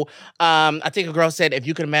know, I think a girl said, if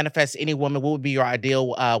you could manifest any woman, what would be your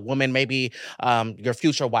ideal woman, maybe your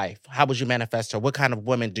future wife? How would you manifest her? What kind of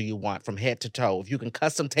woman do you want from head to toe? If you can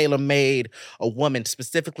custom tailor-made a woman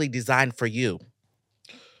specifically designed for you.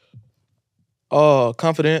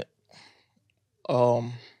 Confident. Not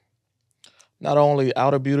only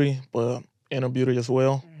outer beauty, but inner beauty as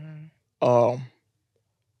well. Mm-hmm.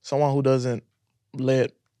 Someone who doesn't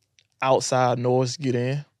let outside noise get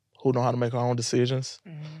in, who know how to make her own decisions.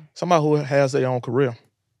 Mm-hmm. Somebody who has their own career,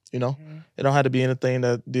 It don't have to be anything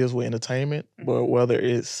that deals with entertainment, but whether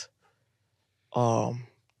it's law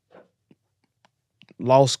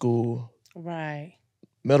school, right,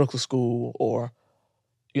 medical school, or,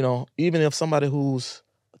 you know, even if somebody who's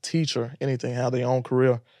a teacher, anything, have their own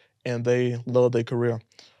career and they love their career.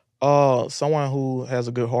 Someone who has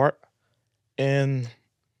a good heart and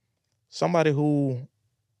somebody who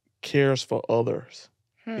cares for others.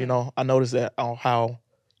 You know, I noticed that on how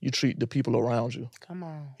you treat the people around you. Come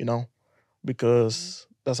on. You know, because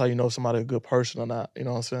that's how you know somebody a good person or not. You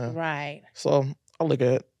know what I'm saying? Right. So I look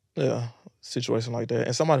at a situation like that.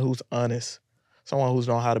 And somebody who's honest. Someone who's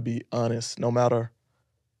know how to be honest, no matter,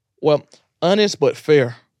 well, honest but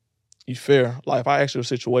fair. You fair. Like if I ask you a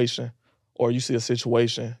situation or you see a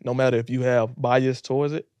situation, no matter if you have bias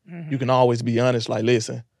towards it, you can always be honest. Like,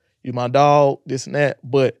 listen, you my dog, this and that,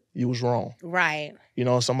 but you was wrong. Right. You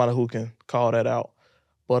know, somebody who can call that out.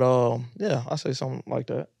 But yeah, I say something like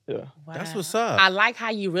that. Yeah. Wow. That's what's up. I like how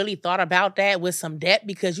you really thought about that with some depth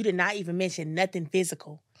because you did not even mention nothing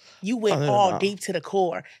physical. You went all deep to the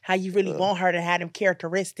core. How you really want her to have them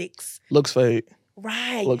characteristics. Looks fake.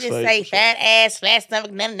 Right. Looks you just fake, say fat ass, flat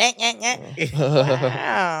stomach, none of that.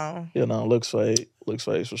 Wow. You know, looks fake. Looks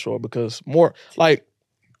fake for sure. Because more like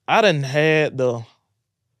I done had the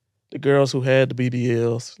girls who had the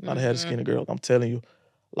BBLs, I done had the skinny girls. I'm telling you,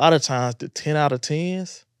 a lot of times the 10 out of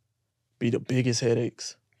 10s be the biggest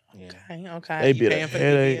headaches. Yeah. Okay. They be the paying for the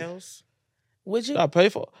headache. bills? Would you? I pay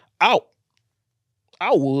for I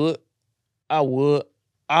would.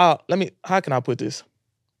 How can I put this?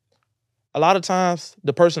 A lot of times,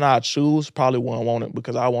 the person I choose probably wouldn't want it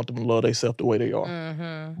because I want them to love themselves the way they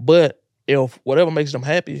are. But if whatever makes them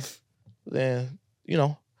happy, then, you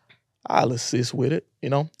know, I'll assist with it, you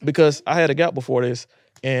know? Because I had a gap before this,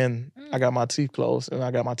 and I got my teeth closed, and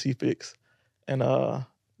I got my teeth fixed. And, That's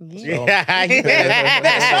so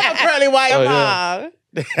curly white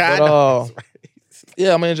mom.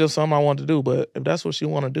 Yeah, I mean, just something I want to do. But if that's what she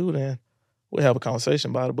want to do, then we'll have a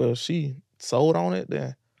conversation about it. But if she sold on it,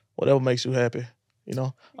 then whatever makes you happy, you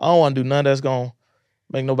know? I don't want to do nothing that's going to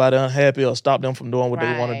make nobody unhappy or stop them from doing what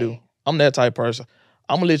they want to do. I'm that type of person.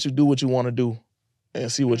 I'm going to let you do what you want to do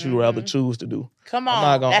and see what you rather choose to do. Come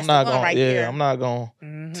on. I'm not going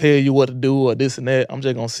to tell you what to do or this and that. I'm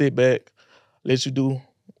just going to sit back, let you do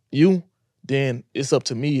you. Then it's up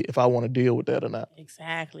to me if I want to deal with that or not.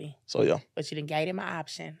 Exactly. So, yeah. But you didn't gave him an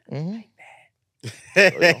option. Like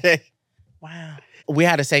that. Wow. We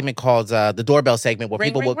had a segment called the doorbell segment where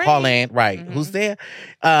people would call in. Right. Who's there?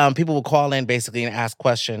 People would call in basically and ask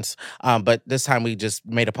questions. But this time we just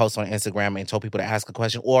made a post on Instagram and told people to ask a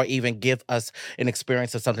question or even give us an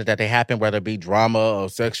experience of something that they happened, whether it be drama or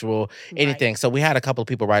sexual, anything. So we had a couple of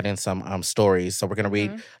people write in some stories. So we're going to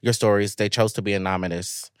read your stories. They chose to be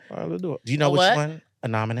anonymous. All right, let's do it. Do you know which one?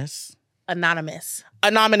 Anonymous. Anonymous.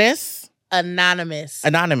 Anonymous. Anonymous.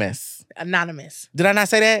 Anonymous. Anonymous. Did I not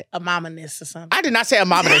say that? Anonymous or something. I did not say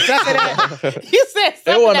anonymous. Did I say that? You said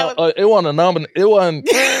something. It wasn't anonymous.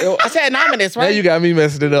 I said anonymous, right? Now you got me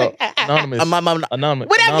messing it up. Anonymous. Anonymous.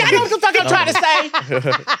 Whatever. I know what the fuck I'm trying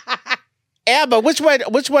to say. Amber, which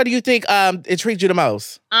one do you think intrigued you the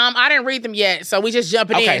most? I didn't read them yet, so we just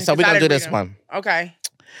jumping in. Okay, so we're gonna do this one. Okay.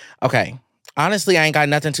 Honestly, I ain't got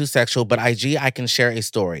nothing too sexual, but I can share a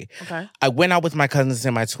story. Okay. I went out with my cousins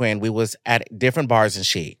and my twin. We was at different bars and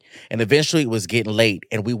shit. And eventually it was getting late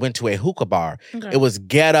and we went to a hookah bar. Okay. It was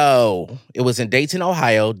ghetto. It was in Dayton,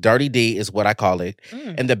 Ohio. Dirty D is what I call it.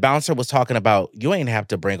 And the bouncer was talking about, you ain't have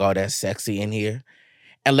to bring all that sexy in here.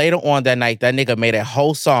 And later on that night, that nigga made a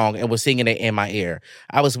whole song and was singing it in my ear.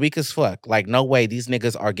 I was weak as fuck. Like, no way these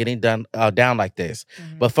niggas are getting down like this.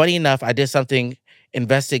 But funny enough, I did some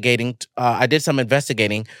investigating.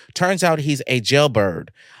 Turns out he's a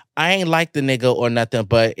jailbird. I ain't like the nigga or nothing,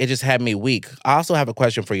 but it just had me weak. I also have a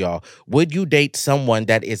question for y'all. Would you date someone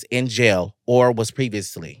that is in jail or was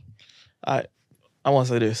previously? I want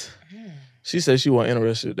to say this. She said she wasn't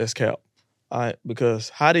interested. That's cap. Because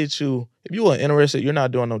how did you, if you weren't interested, you're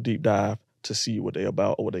not doing no deep dive to see what they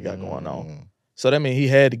about or what they got going on. So that means he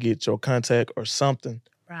had to get your contact or something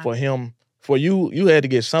for him. For you had to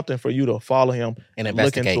get something for you to follow him and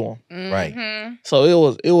investigate. Look into him. Right. So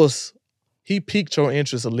it was, he piqued your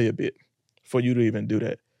interest a little bit for you to even do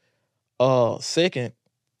that. Second,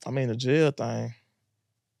 I mean, the jail thing.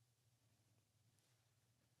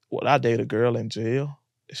 Would I date a girl in jail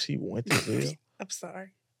if she went to jail? I'm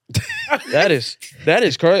sorry. That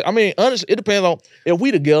is crazy. I mean, honestly, it depends on if we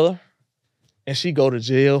together and she go to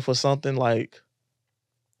jail for something, like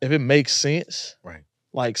if it makes sense. Right.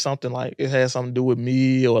 Like something like it has something to do with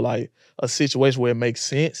me or like a situation where it makes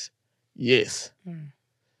sense, yes.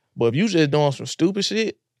 But if you just doing some stupid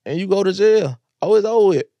shit and you go to jail. Oh, it's over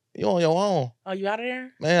with. You on your own. Oh, you out of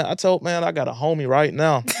there? Man, I got a homie right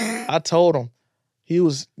now. I told him he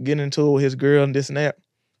was getting into it with his girl and this and that.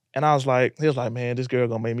 And he was like, man, this girl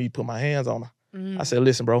gonna make me put my hands on her. Mm. I said,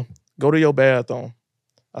 listen, bro, go to your bathroom.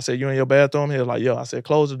 I said, you in your bathroom? He was like, yeah. I said,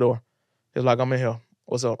 close the door. He was like, I'm in here.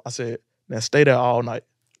 What's up? I said, now stay there all night.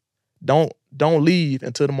 Don't leave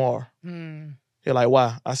until tomorrow. Mm. He like,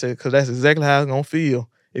 why? I said, because that's exactly how it's gonna feel.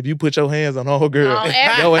 If you put your hands on her girl, your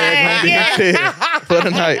ass gonna be in jail for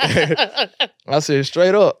the night. I said,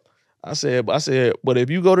 straight up. I said, but if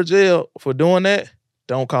you go to jail for doing that,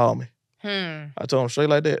 don't call me. I told him straight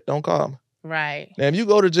like that, don't call me. Right. Now, if you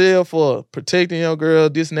go to jail for protecting your girl,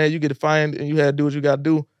 this and that, you get fined and you had to do what you got to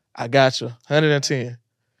do, I got you, 110.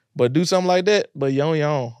 But do something like that, but you on your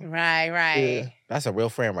own. Right. Yeah. That's a real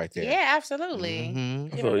friend right there. Yeah, absolutely.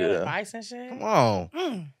 Mm-hmm. You know, good advice and shit. Come on.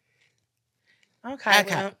 Okay.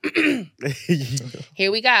 Well,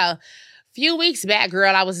 here we go. A few weeks back, a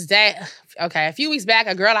girl I was dating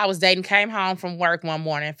came home from work one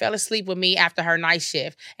morning and fell asleep with me after her night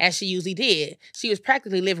shift, as she usually did. She was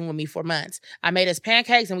practically living with me for months. I made us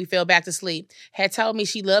pancakes and we fell back to sleep. Had told me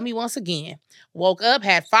she loved me once again. Woke up,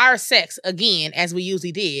 had fire sex again, as we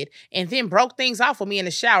usually did, and then broke things off with me in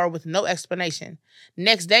the shower with no explanation.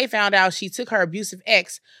 Next day, found out she took her abusive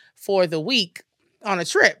ex for the week on a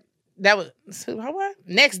trip.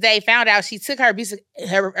 Next day, found out she took her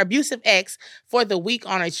abusive ex for the week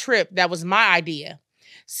on a trip. That was my idea.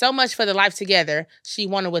 So much for the life together she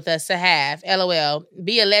wanted with us to have. LOL.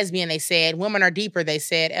 Be a lesbian, they said. Women are deeper, they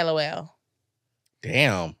said. LOL.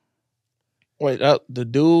 Damn. Wait, the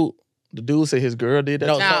dude said his girl did that?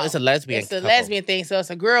 No, it's a lesbian. It's a lesbian thing, so it's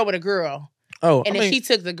a girl with a girl. Oh, and then she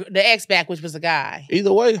took the ex back, which was a guy.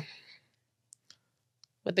 Either way.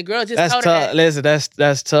 But the girl just that's told tough. her Listen,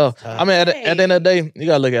 that's tough. I mean, at the end of the day, you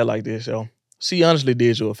gotta look at it like this, yo. She honestly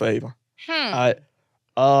did you a favor.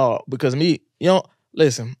 Because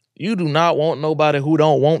listen, you do not want nobody who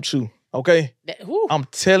don't want you, okay? I'm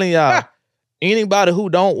telling y'all, anybody who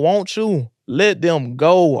don't want you, let them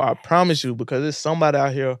go. I promise you, because there's somebody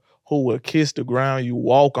out here who will kiss the ground you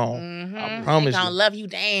walk on. Mm-hmm. I promise you. They gonna love you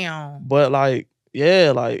down. But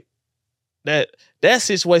that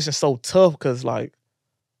situation's so tough because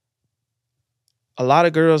a lot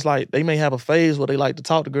of girls, they may have a phase where they like to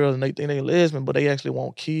talk to girls and they think they're lesbian, but they actually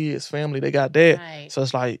want kids, family, they got that. Right. So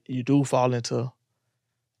it's you do fall into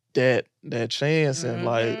that chance. And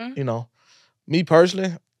me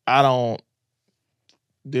personally, I don't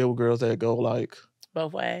deal with girls that go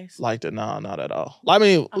both ways. Like that, nah, not at all. I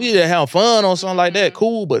mean, we just have fun on something like that,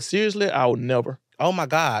 cool, but seriously, I would never. Oh my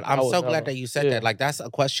God. I'm so glad that you said that. That's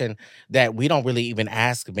a question that we don't really even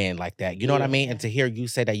ask men like that. You know what I mean? And to hear you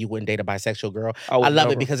say that you wouldn't date a bisexual girl, I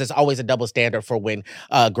love it because it's always a double standard for when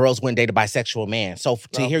girls wouldn't date a bisexual man. So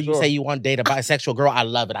to hear you say you want to date a bisexual girl, I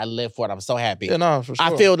love it. I live for it. I'm so happy. Yeah, no, for sure.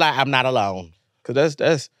 I feel like I'm not alone. Because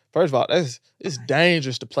that's first of all, it's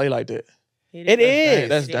dangerous to play like that. It is.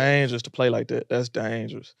 That's dangerous to play like that. That's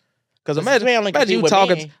dangerous. Because imagine you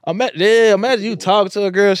talking to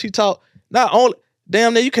a girl, she talk, not only,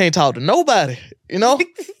 damn near you can't talk to nobody, you know?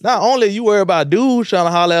 Not only you worry about dudes trying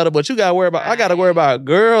to holler at her, but you gotta worry about, I gotta worry about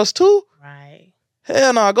girls too. Right.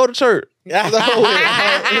 Hell no, go to church. That's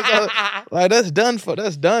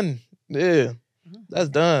done. Yeah. That's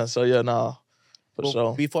done. So yeah, nah.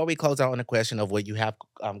 Well, before we close out on the question of what you have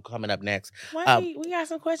coming up next. Wait, we got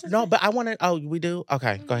some questions? No, but I want to, we do?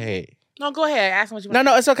 Okay, go ahead. No, go ahead. Ask what you want.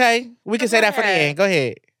 No, it's okay. We can say that for the end. Go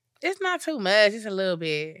ahead. It's not too much. It's a little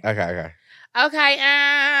bit. Okay. Okay,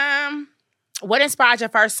 what inspired your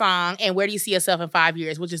first song and where do you see yourself in 5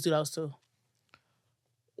 years? We'll just do those two.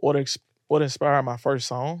 What inspired my first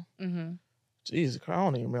song? Mm-hmm. Jesus Christ, I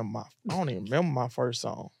don't even remember my first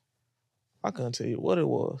song. I couldn't tell you what it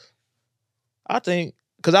was. I think,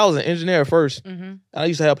 because I was an engineer at first, and I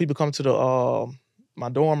used to have people come to the my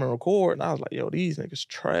dorm and record, and I was like, yo, these niggas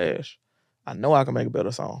trash. I know I can make a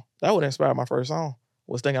better song. That would inspire my first song.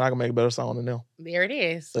 Was thinking I can make a better song than them. There it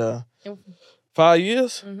is. 5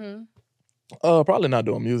 years? Mm-hmm. Probably not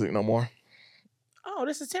doing music no more. Oh,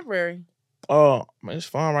 this is temporary. Man, it's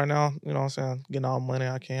fun right now. You know what I'm saying? Getting all the money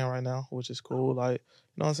I can right now, which is cool. You know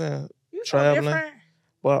what I'm saying? You traveling.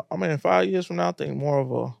 But I mean, 5 years from now, I think more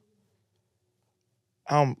of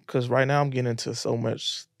because right now I'm getting into so many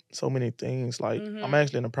things. I'm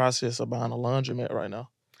actually in the process of buying a laundromat right now.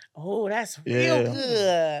 Oh, that's real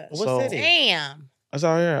good. What city? Damn. That's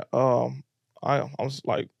out here.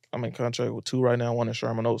 I'm in contract with 2 right now. One in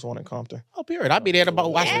Sherman Oaks, one in Compton. Oh, period. I'll be there to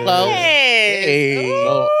watch the clothes. Hey.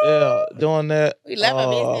 So, yeah, doing that. We love a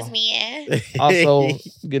businessman. Also,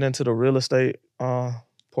 get into the real estate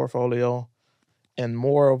portfolio. and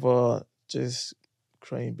more of just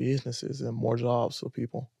creating businesses and more jobs for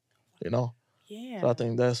people, you know? Yeah. So I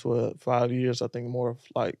think that's what 5 years, I think more of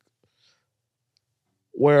like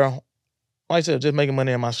where, like I said, just making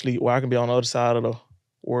money in my sleep where I can be on the other side of the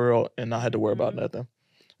world and not have to worry about nothing.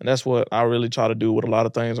 And that's what I really try to do with a lot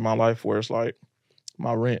of things in my life where it's like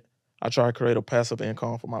my rent. I try to create a passive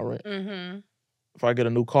income for my rent. Mm-hmm. If I get a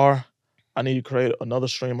new car, I need to create another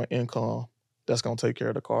stream of income that's going to take care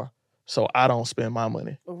of the car so I don't spend my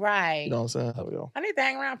money. Right. You know what I'm saying? I need to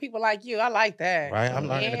hang around people like you. I like that. Right? I'm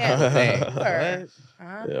learning Yeah. a couple things. Sure.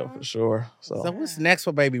 Right? Yeah, for sure. So So, what's next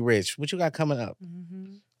for Baby Rich? What you got coming up?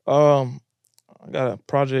 Mm-hmm. I got a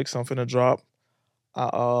project I'm finna drop. I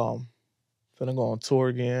finna go on tour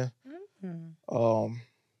again. Mm-hmm.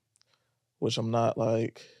 Which I'm not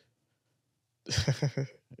like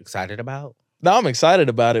Excited about? No, I'm excited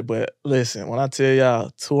about it, but listen, when I tell y'all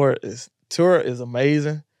tour is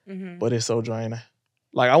amazing, Mm-hmm. but it's so draining.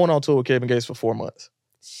 Like I went on tour with Kevin Gates for 4 months.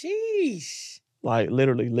 Sheesh. Like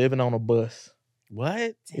literally living on a bus.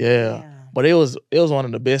 What? Yeah. Damn. But it was one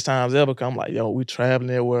of the best times ever. Cause I'm like, yo, we traveling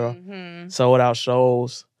everywhere, Mm-hmm. sold out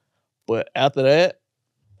shows. But after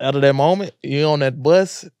that moment, you're on that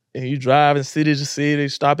bus and you driving city to city,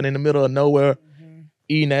 stopping in the middle of nowhere,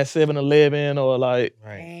 eating at 7-Eleven or like,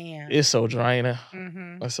 Damn. it's so draining.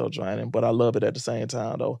 Mm-hmm. It's so draining, but I love it at the same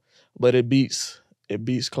time though. But it beats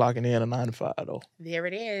clocking in a 9 to 5 though. There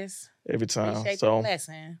it is. Every time. Appreciate So, the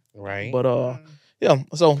blessing. Right. but yeah.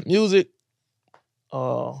 So music,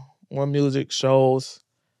 more music shows,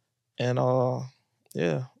 and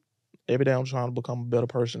yeah. Every day I'm trying to become a better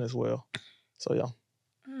person as well. So yeah.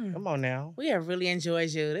 Come on now. We have really enjoyed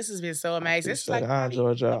you. This has been so amazing. It's like I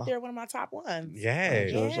enjoyed y'all. up there, one of my top ones. I Yeah.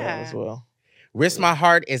 enjoyed y'all as well. Risk My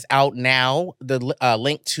Heart is out now. The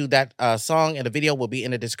link to that song and the video will be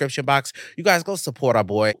in the description box. You guys go support our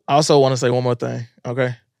boy. I also want to say one more thing,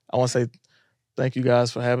 okay? I want to say thank you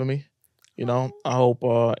guys for having me. You know, I hope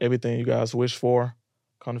everything you guys wish for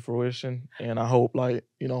come to fruition. And I hope, like,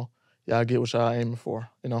 you know, y'all get what y'all aiming for,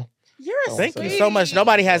 you know? You're a Thank sweet. you so much.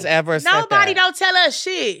 Nobody has ever said Nobody that. don't tell us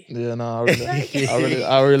shit. Yeah, no,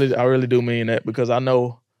 I really do mean that because I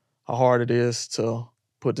know how hard it is to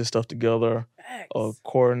put this stuff together,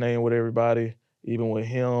 coordinating with everybody, even with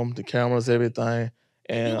him, the cameras, everything.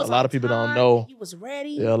 And a lot of people don't know. He was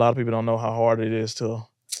ready. Yeah, a lot of people don't know how hard it is to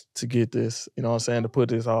get this, you know what I'm saying, to put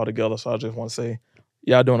this all together. So I just want to say,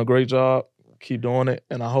 y'all doing a great job. Keep doing it.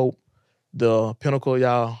 And I hope the pinnacle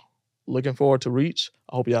y'all looking forward to reach,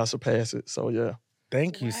 I hope y'all surpass it. So yeah.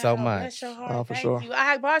 Thank you so much. Bless your heart. For Thank sure. you.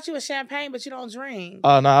 I bought you a champagne, but you don't drink.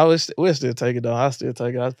 No, we'll still take it though. I'll still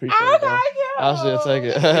take it. I appreciate it. Though. I'll still take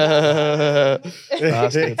it.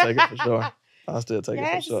 I'll still take it for sure. I'll still take it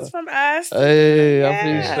for sure. This is from us. Hey, I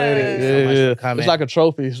appreciate it. Yeah. It's like a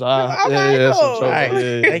trophy. So it's a trophy. Right.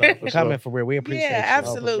 Yeah, Thank you for coming for real. We appreciate you.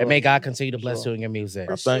 Absolutely. And may God continue to bless you in your music.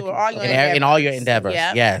 Thank you. In all your endeavors.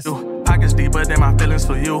 Yep. Yes. Pockets deeper than my feelings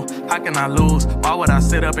for you. How can I lose? Why would I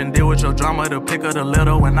sit up and deal with your drama to pick of the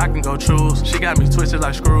little when I can go choose? She got me twisted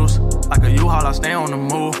like screws. Like a U-Haul, I stay on the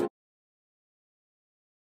move.